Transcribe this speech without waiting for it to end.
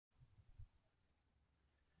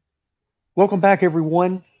Welcome back,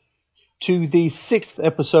 everyone, to the 6th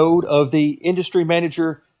episode of the Industry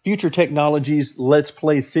Manager Future Technologies Let's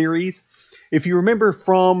Play series. If you remember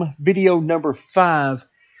from video number 5,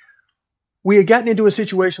 we had gotten into a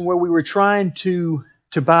situation where we were trying to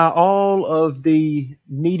buy all of the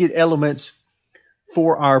needed elements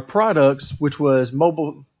for our products, which was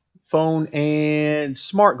mobile phone and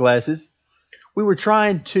smart glasses. We were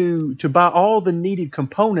trying to buy all the needed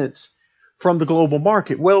components from the global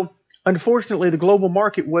market. Well, unfortunately, the global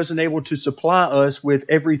market wasn't able to supply us with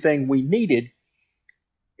everything we needed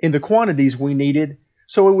in the quantities we needed.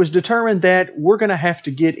 So it was determined that we're going to have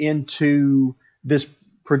to get into this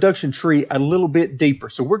production tree a little bit deeper.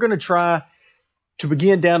 So we're going to try to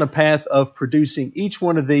begin down a path of producing each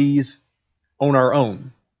one of these on our own.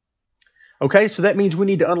 Okay, so that means we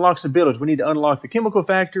need to unlock some buildings. We need to unlock the chemical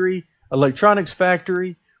factory, electronics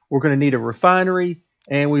factory. We're going to need a refinery.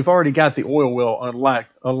 And we've already got the oil well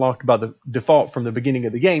unlocked by the default from the beginning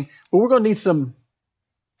of the game. But we're going to need some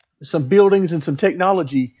buildings and some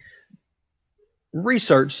technology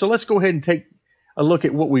research. So let's go ahead and take a look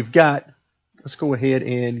at what we've got. Let's go ahead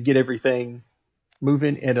and get everything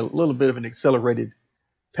moving at a little bit of an accelerated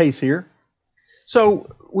pace here. So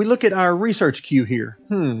we look at our research queue here.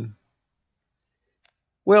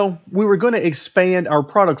 Well, we were going to expand our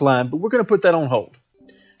product line, but we're going to put that on hold,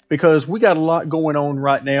 because we got a lot going on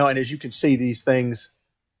right now, and as you can see, these things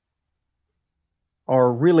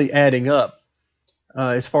are really adding up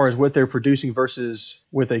as far as what they're producing versus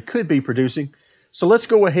what they could be producing. So let's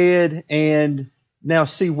go ahead and now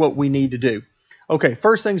see what we need to do. Okay,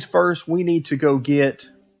 first things first, we need to go get,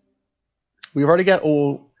 we've already got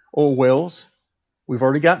oil wells, we've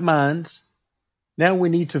already got mines. Now we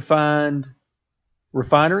need to find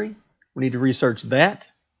refinery, we need to research that.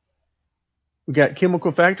 We got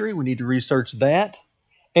chemical factory. We need to research that.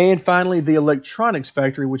 And finally, the electronics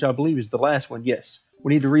factory, which I believe is the last one. Yes,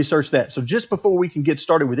 we need to research that. So just before we can get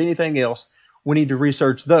started with anything else, we need to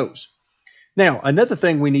research those. Now, another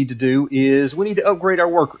thing we need to do is we need to upgrade our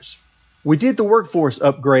workers. We did the workforce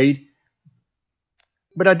upgrade,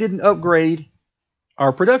 but I didn't upgrade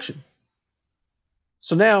our production.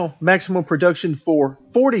 So now maximum production for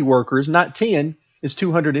 40 workers, not 10, is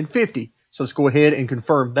 250. So let's go ahead and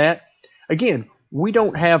confirm that. Again, we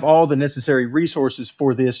don't have all the necessary resources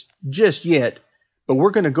for this just yet, but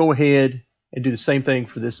we're going to go ahead and do the same thing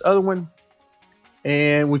for this other one,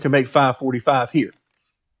 and we can make 545 here.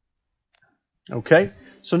 Okay,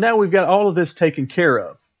 so now we've got all of this taken care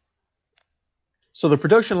of. So the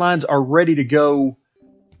production lines are ready to go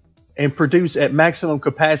and produce at maximum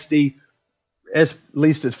capacity, at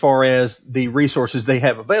least as far as the resources they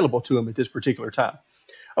have available to them at this particular time.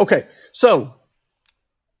 Okay, so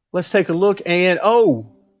let's take a look, and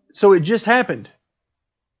so it just happened.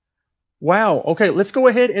 Wow. Okay, let's go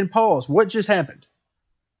ahead and pause. What just happened?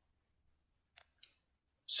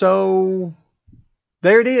 So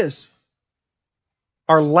there it is.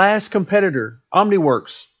 Our last competitor,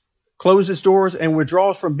 OmniWorks, closed its doors and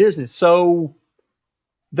withdraws from business. So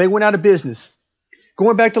they went out of business.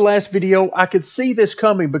 Going back to last video, I could see this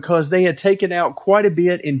coming because they had taken out quite a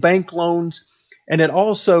bit in bank loans and had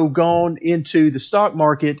also gone into the stock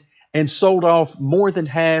market and sold off more than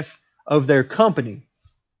half of their company.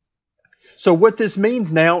 So what this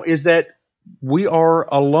means now is that we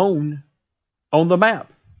are alone on the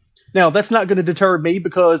map. Now, that's not going to deter me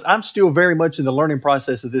because I'm still very much in the learning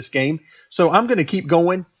process of this game. So I'm going to keep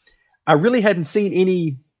going. I really hadn't seen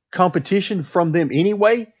any competition from them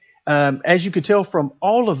anyway. As you could tell from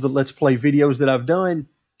all of the Let's Play videos that I've done,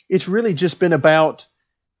 it's really just been about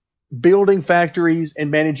building factories and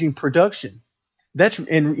managing production.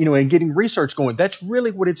 And getting research going. That's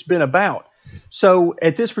really what it's been about. So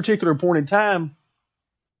at this particular point in time,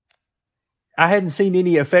 I hadn't seen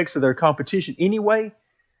any effects of their competition anyway.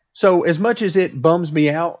 So as much as it bums me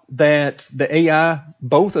out that the AI,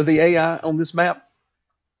 both of the AI on this map,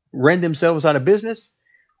 ran themselves out of business,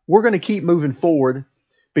 we're going to keep moving forward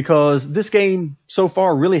because this game so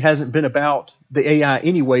far really hasn't been about the AI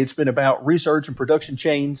anyway. It's been about research and production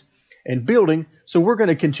chains and building. So we're going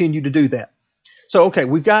to continue to do that. So, okay,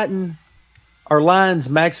 we've gotten our lines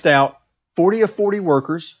maxed out, 40 of 40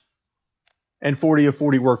 workers and 40 of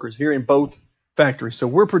 40 workers here in both factories. So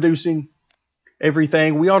we're producing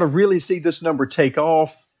everything. We ought to really see this number take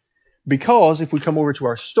off because if we come over to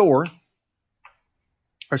our store,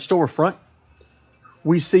 our storefront,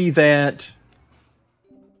 we see that,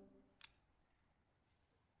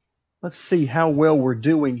 let's see how well we're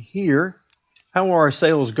doing here. How are our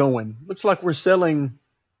sales going? Looks like we're selling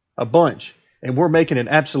a bunch. And we're making an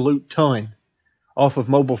absolute ton off of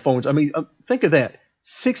mobile phones. I mean, think of that.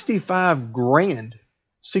 65 grand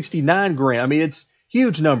 69 grand. I mean, it's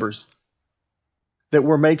huge numbers that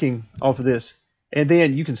we're making off of this. And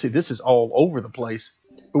then you can see this is all over the place.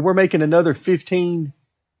 But we're making another 15.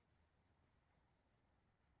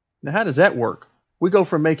 Now, how does that work? We go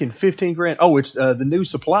from making 15 grand. Oh, it's the new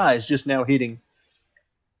supply is just now hitting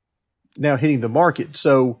the market.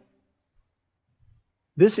 So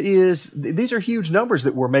these are huge numbers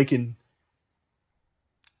that we're making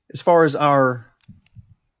as far as the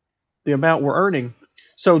amount we're earning.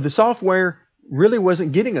 So the software really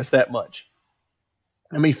wasn't getting us that much.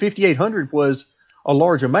 I mean, 5,800 was a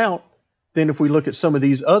large amount. Then if we look at some of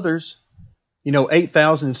these others,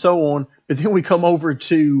 8,000 and so on, but then we come over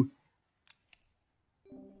to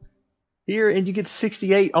here and you get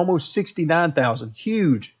 68, almost 69,000.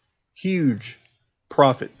 Huge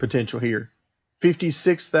profit potential here.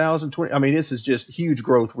 56,000, 20. I mean, this is just huge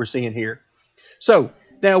growth we're seeing here. So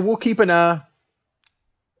now we'll keep an eye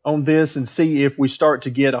on this and see if we start to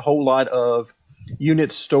get a whole lot of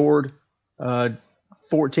units stored.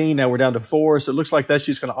 14, now we're down to 4, so it looks like that's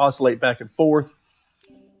just going to oscillate back and forth.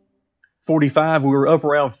 45, we were up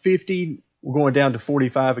around 50, we're going down to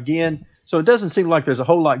 45 again. So it doesn't seem like there's a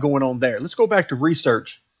whole lot going on there. Let's go back to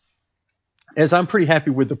research, as I'm pretty happy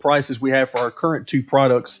with the prices we have for our current 2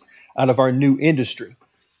 products out of our new industry.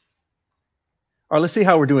 All right, let's see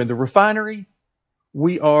how we're doing. The refinery,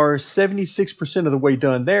 we are 76% of the way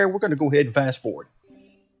done there. We're going to go ahead and fast forward.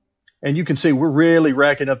 And you can see we're really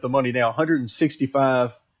racking up the money now.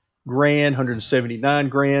 165 grand, 179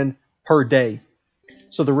 grand per day.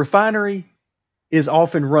 So the refinery is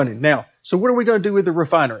off and running. Now, so what are we going to do with the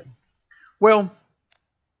refinery? Well,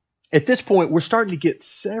 at this point, we're starting to get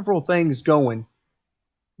several things going.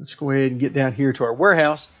 Let's go ahead and get down here to our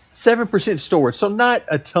warehouse. 7% storage, so not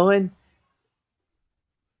a ton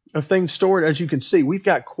of things stored. As you can see, we've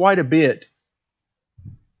got quite a bit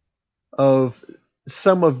of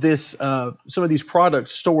some of these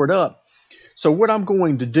products stored up. So what I'm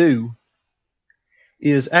going to do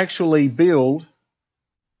is actually build.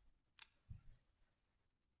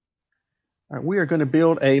 All right, we are going to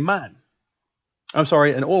build a mine. I'm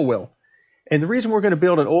sorry, an oil well. And the reason we're going to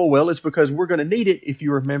build an oil well is because we're going to need it, if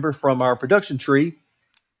you remember from our production tree,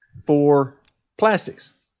 for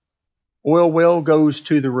plastics. Oil well goes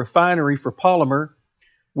to the refinery for polymer,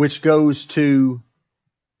 which goes to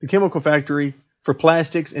the chemical factory for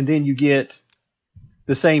plastics, and then you get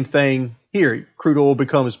the same thing here. Crude oil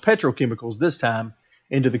becomes petrochemicals this time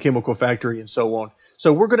into the chemical factory and so on.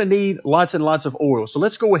 So we're going to need lots and lots of oil. So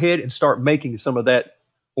let's go ahead and start making some of that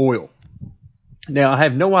oil. Now, I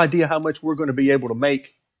have no idea how much we're going to be able to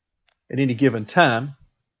make at any given time.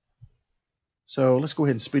 So let's go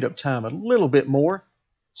ahead and speed up time a little bit more.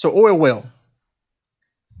 So oil well.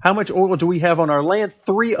 How much oil do we have on our land?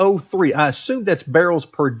 303. I assume that's barrels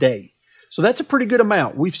per day. So that's a pretty good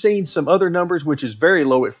amount. We've seen some other numbers, which is very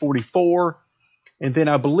low at 44. And then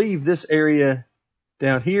I believe this area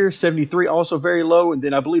down here, 73, also very low. And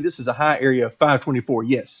then I believe this is a high area of 524.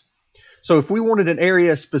 Yes. So if we wanted an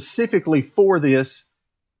area specifically for this,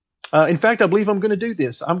 in fact, I believe I'm going to do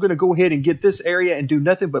this. I'm going to go ahead and get this area and do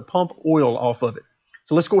nothing but pump oil off of it.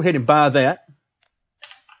 So let's go ahead and buy that.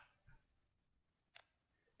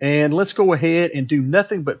 And let's go ahead and do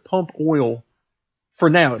nothing but pump oil for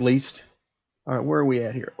now, at least. All right, where are we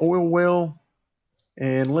at here? Oil well.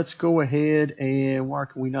 And let's go ahead and why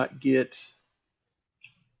can we not get...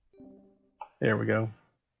 There we go.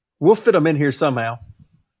 We'll fit them in here somehow.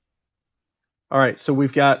 All right, so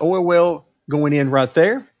we've got oil well going in right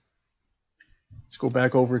there. Let's go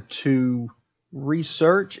back over to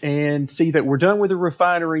research and see that we're done with the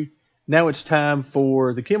refinery. Now it's time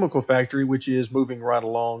for the chemical factory, which is moving right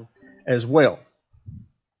along as well.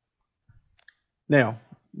 Now,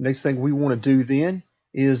 next thing we want to do then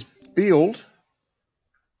is build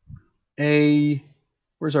a,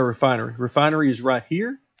 where's our refinery? Refinery is right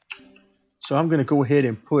here. So I'm going to go ahead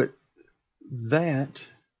and put that.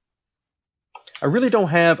 I really don't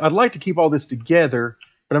have, I'd like to keep all this together,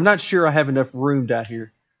 but I'm not sure I have enough room down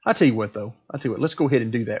here. I'll tell you what though, let's go ahead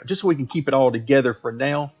and do that, just so we can keep it all together for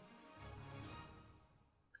now.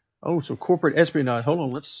 Oh, so corporate espionage. Hold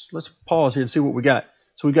on, let's pause here and see what we got.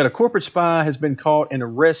 So we got a corporate spy has been caught and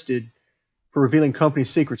arrested for revealing company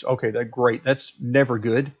secrets. Okay, that's great. That's never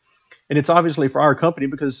good. And it's obviously for our company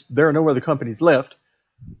because there are no other companies left.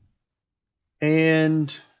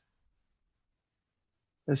 And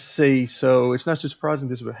let's see. So it's not so surprising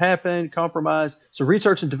this would happen. Compromise. So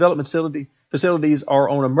research and development facilities are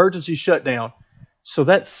on emergency shutdown. So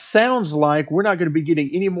that sounds like we're not going to be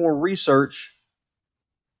getting any more research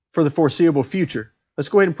for the foreseeable future. Let's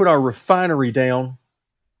go ahead and put our refinery down.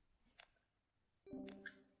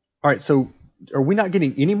 All right, so Are we not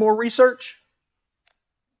getting any more research?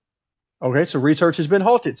 Okay, so research has been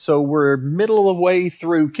halted. So we're middle of the way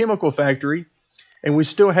through chemical factory, and we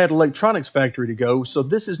still had electronics factory to go. So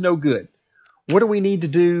this is no good. What do we need to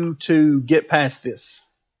do to get past this?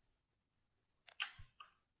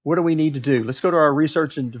 What do we need to do? Let's go to our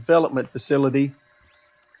research and development facility.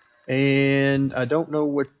 And I don't know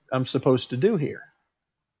what I'm supposed to do here.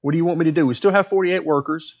 What do you want me to do? We still have 48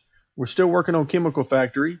 workers. We're still working on chemical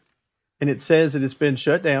factory. And it says that it's been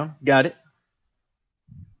shut down. Got it.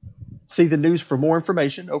 See the news for more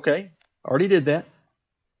information. Okay. Already did that.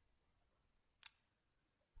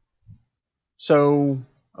 So,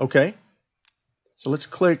 okay. So let's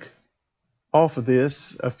click off of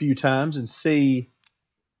this a few times and see.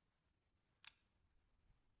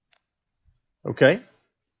 Okay.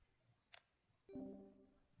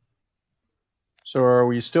 So are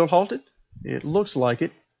we still halted? It looks like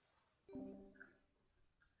it.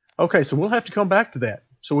 Okay, so we'll have to come back to that.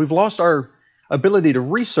 So we've lost our ability to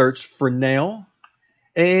research for now.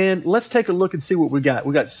 And let's take a look and see what we got.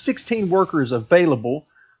 We got 16 workers available.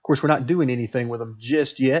 Of course, we're not doing anything with them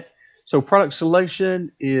just yet. So product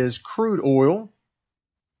selection is crude oil.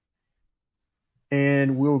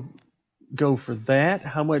 And we'll go for that.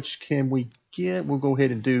 How much can we get? We'll go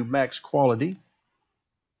ahead and do max quality.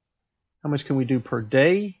 How much can we do per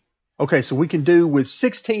day? Okay, so we can do with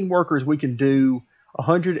 16 workers, we can do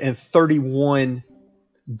 131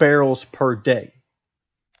 barrels per day.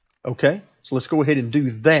 Okay, so let's go ahead and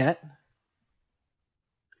do that.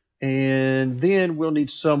 And then we'll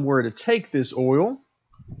need somewhere to take this oil.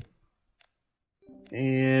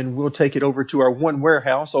 And we'll take it over to our one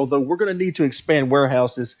warehouse, although we're going to need to expand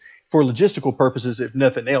warehouses for logistical purposes, if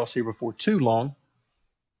nothing else, here before too long.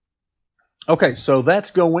 Okay, so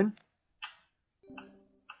that's going.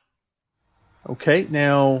 Okay,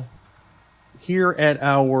 now here at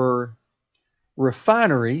our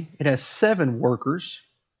refinery, it has 7 workers,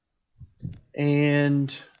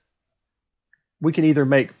 and we can either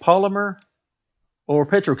make polymer or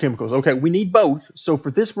petrochemicals. Okay, we need both. So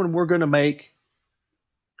for this one, we're going to make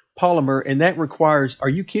polymer, and that requires, are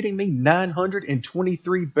you kidding me,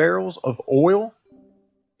 923 barrels of oil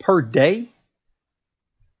per day?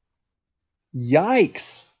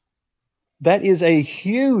 Yikes. That is a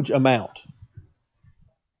huge amount.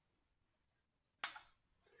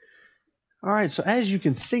 All right, so as you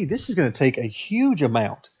can see, this is going to take a huge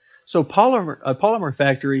amount. So a polymer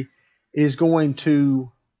factory is going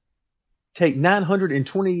to take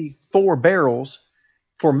 924 barrels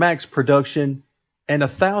for max production and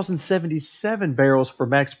 1,077 barrels for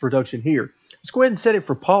max production here. Let's go ahead and set it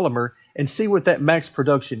for polymer and see what that max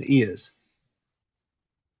production is.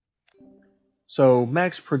 So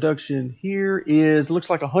max production here is, looks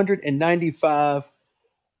like 195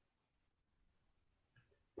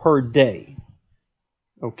 per day.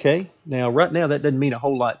 Okay, now right now that doesn't mean a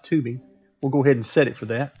whole lot to me. We'll go ahead and set it for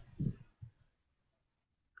that.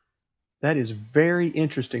 That is very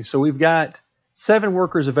interesting. So we've got 7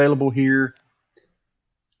 workers available here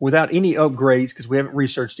without any upgrades because we haven't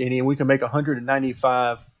researched any, and we can make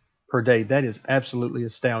 195 per day. That is absolutely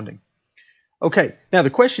astounding. Okay, now the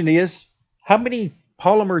question is, how many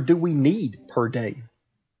polymer do we need per day?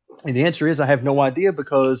 And the answer is I have no idea,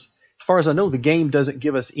 because as far as I know, the game doesn't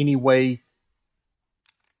give us any way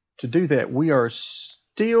to do that. We are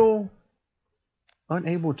still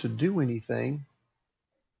unable to do anything.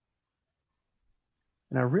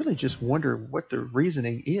 And I really just wonder what the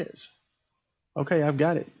reasoning is. Okay, I've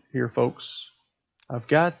got it here, folks. I've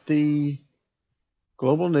got the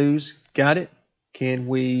global news. Got it. Can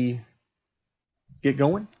we get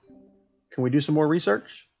going? Can we do some more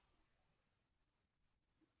research?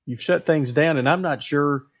 You've shut things down, and I'm not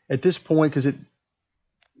sure at this point, because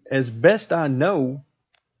as best I know,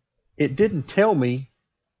 it didn't tell me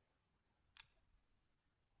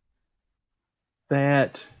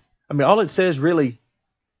that, I mean, all it says really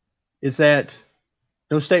is that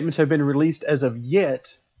no statements have been released as of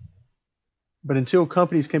yet, but until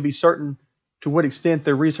companies can be certain to what extent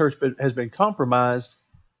their research has been compromised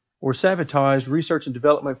or sabotaged, research and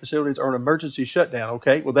development facilities are on emergency shutdown.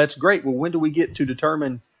 Okay, well, that's great. Well, when do we get to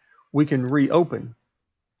determine we can reopen?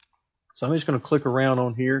 So I'm just going to click around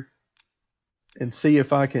on here and see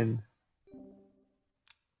if I can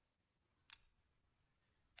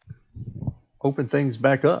open things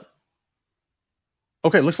back up.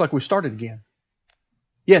 Okay, looks like we started again.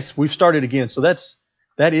 Yes, we've started again. So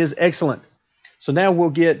that is excellent. So now we'll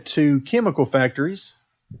get to chemical factories,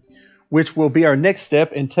 which will be our next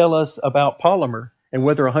step and tell us about polymer and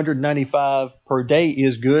whether 195 per day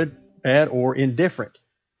is good, bad, or indifferent.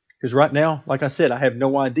 Because right now, like I said, I have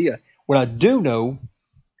no idea. What I do know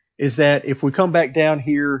is that if we come back down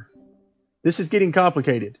here, this is getting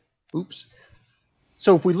complicated. Oops.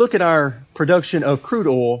 So if we look at our production of crude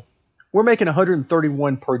oil, we're making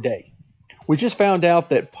 131 per day. We just found out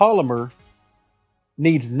that polymer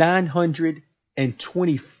needs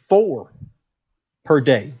 924 per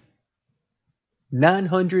day.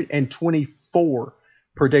 924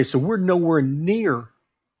 per day. So we're nowhere near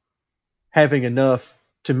having enough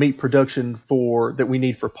to meet production that we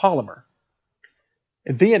need for polymer.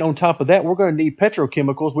 And then on top of that, we're going to need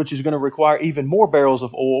petrochemicals, which is going to require even more barrels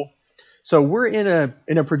of oil. So we're in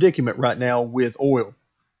a predicament right now with oil.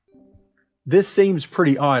 This seems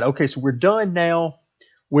pretty odd. Okay, so we're done now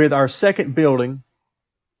with our second building.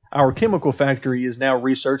 Our chemical factory is now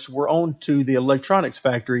researched. We're on to the electronics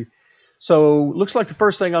factory. So looks like the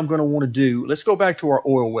first thing I'm going to want to do, let's go back to our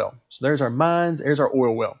oil well. So there's our mines, there's our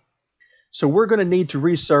oil well. So we're going to need to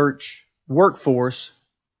research workforce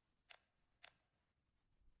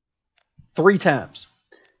 3 times.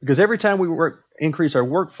 Because every time we increase our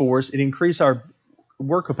workforce, it increases our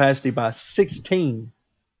work capacity by 16.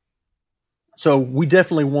 So we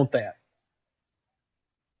definitely want that.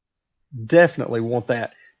 Definitely want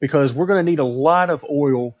that. Because we're going to need a lot of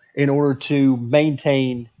oil in order to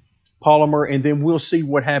maintain polymer, and then we'll see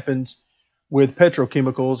what happens with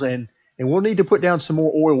petrochemicals, and we'll need to put down some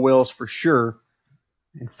more oil wells for sure.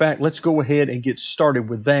 In fact, let's go ahead and get started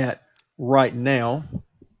with that right now.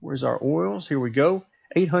 Where's our oils? Here we go.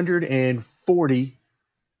 840.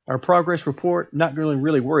 Our progress report, not going to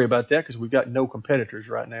really worry about that because we've got no competitors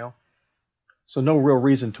right now. So no real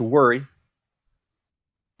reason to worry.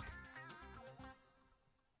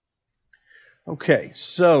 Okay,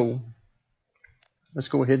 so let's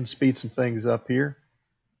go ahead and speed some things up here.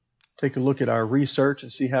 Take a look at our research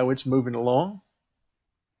and see how it's moving along.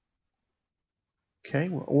 Okay,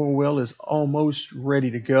 our oil well is almost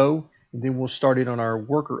ready to go. And then we'll start it on our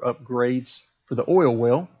worker upgrades for the oil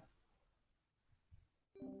well.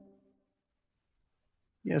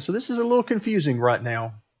 Yeah, so this is a little confusing right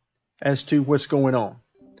now as to what's going on.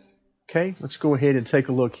 Okay, let's go ahead and take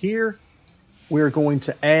a look here. We're going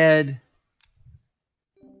to add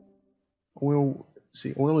oil.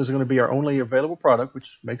 See, oil is going to be our only available product,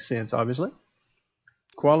 which makes sense, obviously.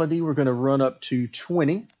 Quality, we're going to run up to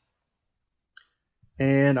 20.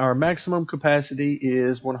 And our maximum capacity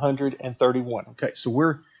is 131. Okay,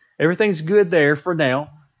 so everything's good there for now.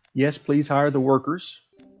 Yes, please hire the workers.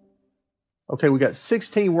 Okay, we got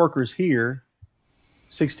 16 workers here.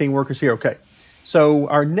 16 workers here. Okay, so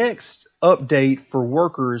our next update for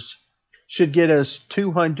workers should get us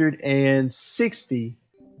 260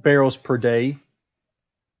 barrels per day.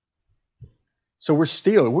 So we're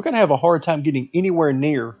going to have a hard time getting anywhere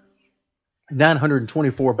near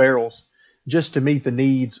 924 barrels just to meet the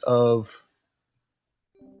needs of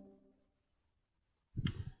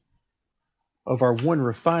our one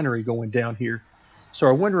refinery going down here. So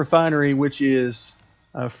our one refinery, which is,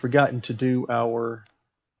 I've forgotten to do our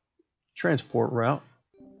transport route.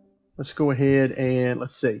 Let's go ahead and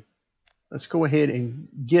let's go ahead and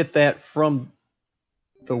get that from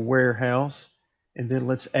the warehouse, and then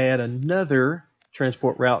let's add another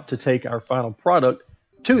transport route to take our final product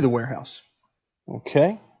to the warehouse.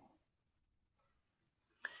 Okay.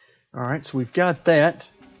 All right, so we've got that.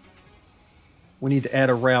 We need to add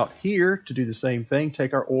a route here to do the same thing,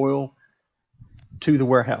 take our oil to the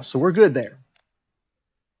warehouse. So we're good there.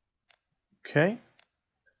 Okay.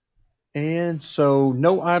 And so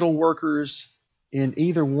no idle workers in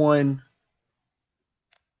either one.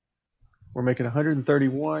 We're making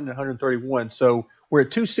 131 and 131. So we're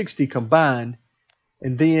at 260 combined.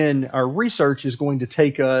 And then our research is going to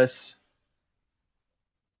take us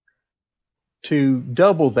to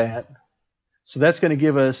double that. So that's going to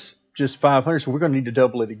give us just 500. So we're going to need to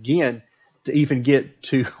double it again to even get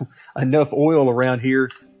to enough oil around here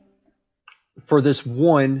for this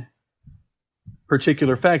one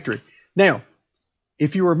particular factory. Now,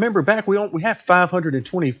 if you remember back, we have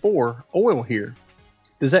 524 oil here.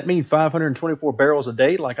 Does that mean 524 barrels a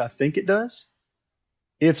day like I think it does?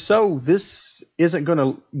 If so, this isn't going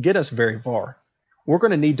to get us very far. We're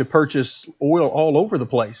going to need to purchase oil all over the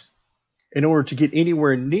place in order to get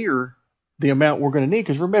anywhere near the amount we're going to need.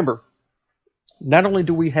 Because remember, not only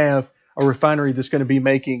do we have a refinery that's going to be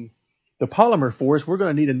making the polymer for us, we're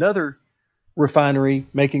going to need another refinery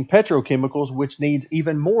making petrochemicals, which needs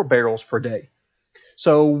even more barrels per day.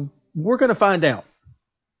 So we're going to find out.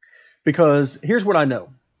 Because here's what I know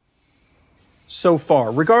so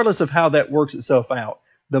far, regardless of how that works itself out,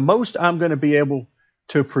 the most I'm going to be able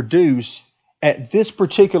to produce at this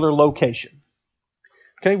particular location.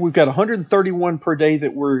 Okay, we've got 131 per day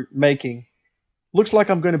that we're making. Looks like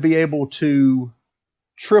I'm going to be able to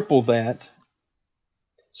triple that.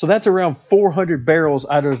 So that's around 400 barrels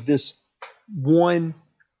out of this one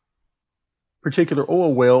particular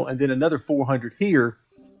oil well, and then another 400 here.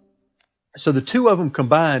 So the two of them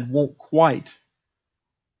combined won't quite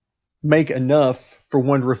make enough for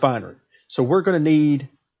one refinery. So we're going to need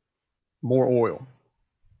more oil.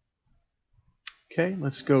 Okay,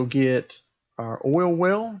 let's go get our oil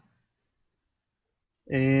well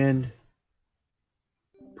and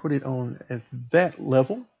put it on at that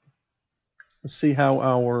level. Let's see how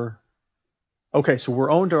our... Okay, so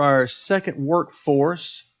we're on to our second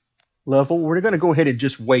workforce level. We're going to go ahead and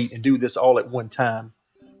just wait and do this all at one time,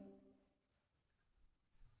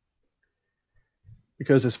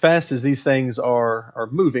 because as fast as these things are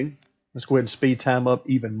moving, let's go ahead and speed time up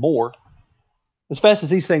even more. As fast as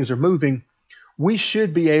these things are moving, we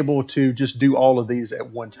should be able to just do all of these at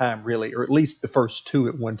one time, really, or at least the first two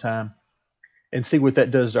at one time, and see what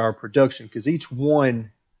that does to our production, because each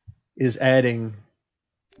one is adding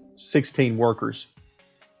 16 workers.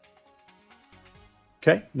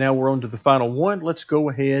 Okay, now we're on to the final one. Let's go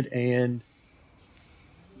ahead and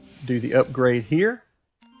do the upgrade here.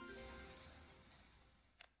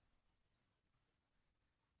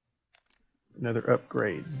 Another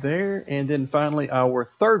upgrade there. And then finally our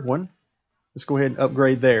third one. Let's go ahead and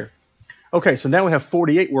upgrade there. Okay, so now we have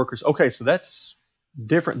 48 workers. Okay, so that's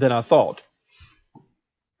different than I thought.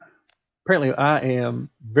 Apparently I am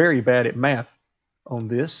very bad at math on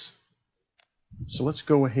this. So let's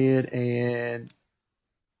go ahead and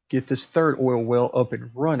get this third oil well up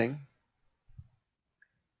and running.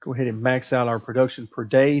 Go ahead and max out our production per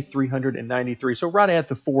day, 393. So right at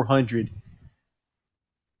the 400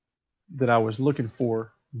 that I was looking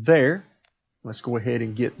for there. Let's go ahead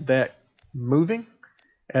and get that moving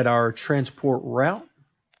at our transport route.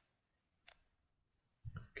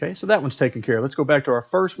 Okay, so that one's taken care of. Let's go back to our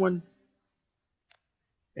first one.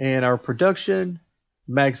 And our production,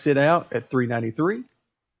 max it out at 393.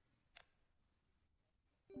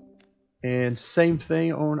 And same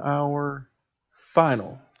thing on our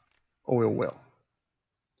final oil well.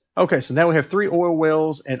 Okay, so now we have 3 oil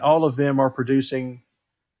wells, and all of them are producing,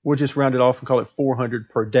 we'll just round it off and call it 400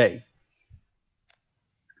 per day.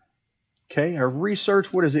 Okay, our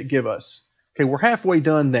research, what does it give us? Okay, we're halfway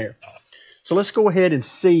done there. So let's go ahead and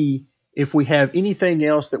see if we have anything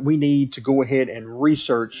else that we need to go ahead and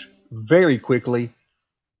research very quickly.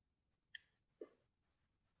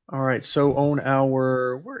 All right, so on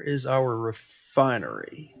our, where is our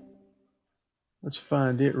refinery? Let's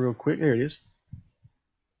find it real quick. There it is.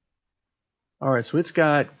 All right, so it's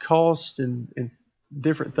got cost and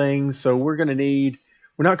different things. So we're going to need,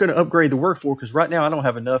 we're not going to upgrade the workforce because right now I don't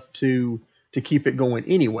have enough to keep it going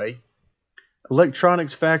anyway.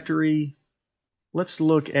 Electronics factory. Let's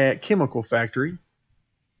look at chemical factory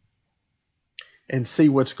and see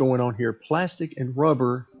what's going on here. Plastic and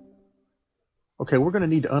rubber. Okay, we're going to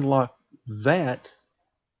need to unlock that.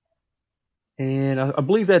 And I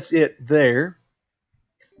believe that's it there.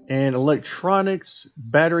 And electronics,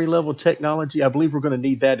 battery level technology, I believe we're going to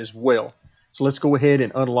need that as well. So let's go ahead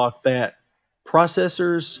and unlock that.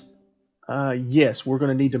 Processors, yes, we're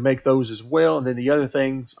going to need to make those as well. And then the other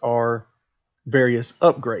things are various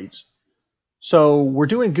upgrades. So we're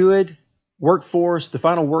doing good. Workforce, the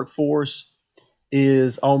final workforce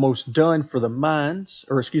is almost done for the mines,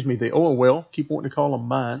 or excuse me, the oil well. Keep wanting to call them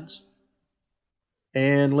mines.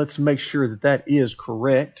 And let's make sure that that is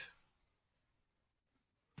correct.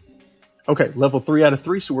 Okay, level 3 out of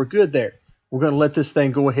 3, so we're good there. We're going to let this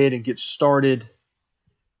thing go ahead and get started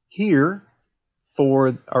here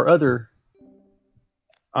for our other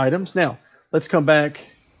items. Now, let's come back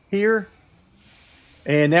here.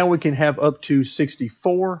 And now we can have up to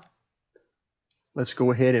 64. Let's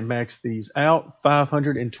go ahead and max these out.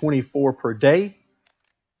 524 per day.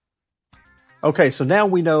 Okay, so now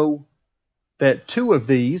we know that 2 of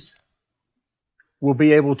these will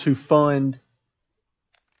be able to fund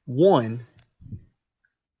one.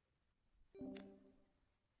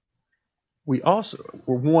 We also,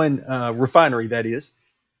 or one refinery, that is,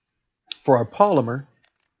 for our polymer.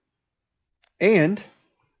 And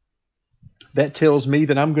that tells me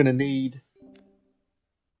that I'm going to need,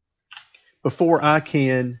 before I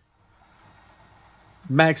can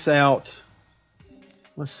max out,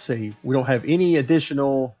 let's see, we don't have any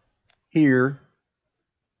additional here.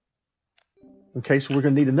 Okay, so we're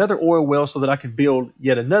going to need another oil well so that I can build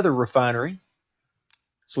yet another refinery.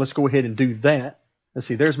 So let's go ahead and do that. Let's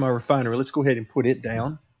see, there's my refinery. Let's go ahead and put it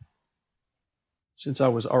down since I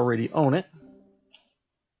was already on it.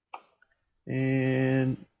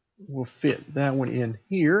 And we'll fit that one in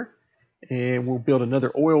here. And we'll build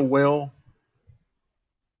another oil well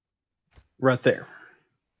right there.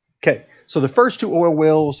 Okay, so the first two oil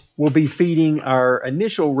wells will be feeding our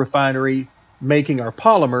initial refinery, making our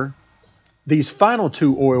polymer. These final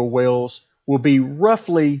two oil wells will be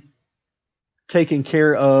roughly taking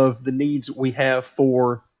care of the needs we have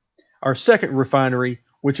for our second refinery,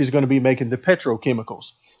 which is going to be making the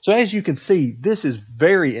petrochemicals. So as you can see, this is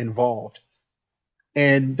very involved.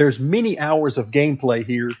 And there's many hours of gameplay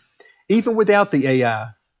here, even without the AI.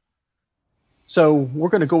 So we're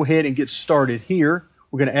going to go ahead and get started here.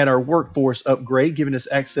 We're going to add our workforce upgrade, giving us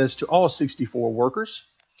access to all 64 workers.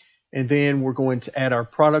 And then we're going to add our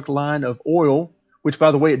product line of oil, which,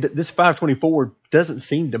 by the way, this 524 doesn't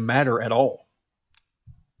seem to matter at all.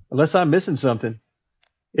 Unless I'm missing something,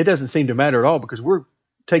 it doesn't seem to matter at all because we're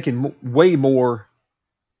taking way more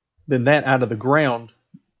than that out of the ground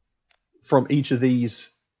from each of these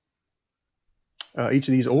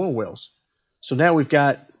oil wells. So now we've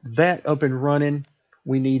got that up and running.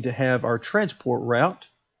 We need to have our transport route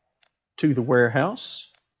to the warehouse.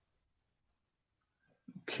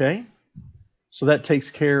 Okay, so that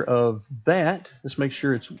takes care of that. Let's make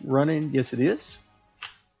sure it's running. Yes, it is.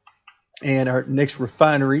 And our next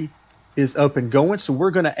refinery is up and going. So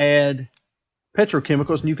we're going to add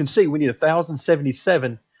petrochemicals. And you can see we need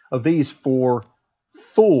 1,077 of these for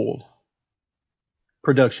full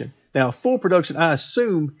production. Now, full production, I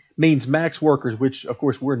assume, means max workers, which, of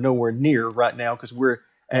course, we're nowhere near right now because we're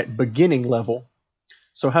at beginning level.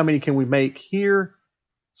 So how many can we make here?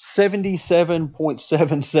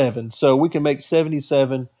 77.77. So we can make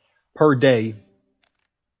 77 per day.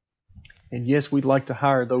 And yes, we'd like to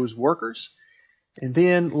hire those workers. And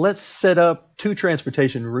then let's set up two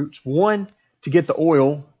transportation routes. One to get the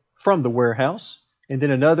oil from the warehouse, and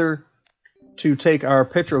then another to take our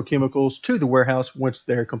petrochemicals to the warehouse once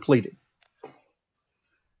they're completed.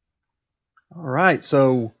 All right,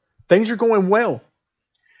 so things are going well.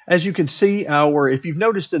 As you can see, if you've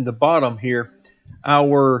noticed in the bottom here,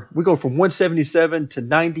 we go from 177 to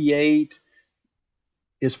 98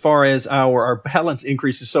 as far as our balance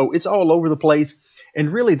increases. So it's all over the place.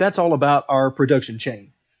 And really, that's all about our production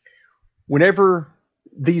chain. Whenever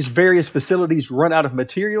these various facilities run out of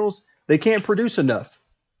materials, they can't produce enough.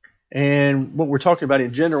 And what we're talking about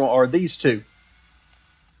in general are these two.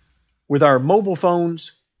 With our mobile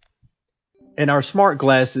phones and our smart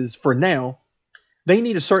glasses, for now, they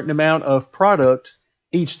need a certain amount of product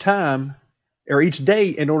each time or each day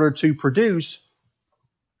in order to produce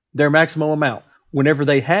their maximum amount. Whenever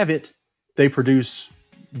they have it, they produce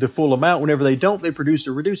the full amount. Whenever they don't, they produce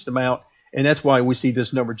the reduced amount. And that's why we see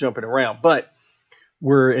this number jumping around. But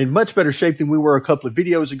we're in much better shape than we were a couple of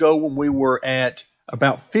videos ago when we were at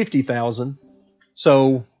about 50,000.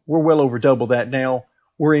 So we're well over double that now.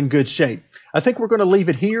 We're in good shape. I think we're going to leave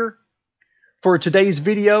it here for today's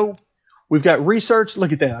video. We've got research.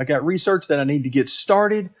 Look at that. I got research that I need to get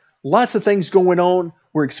started. Lots of things going on.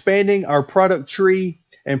 We're expanding our product tree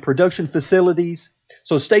and production facilities.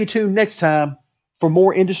 So stay tuned next time for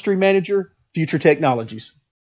more Industry Manager Future Technologies.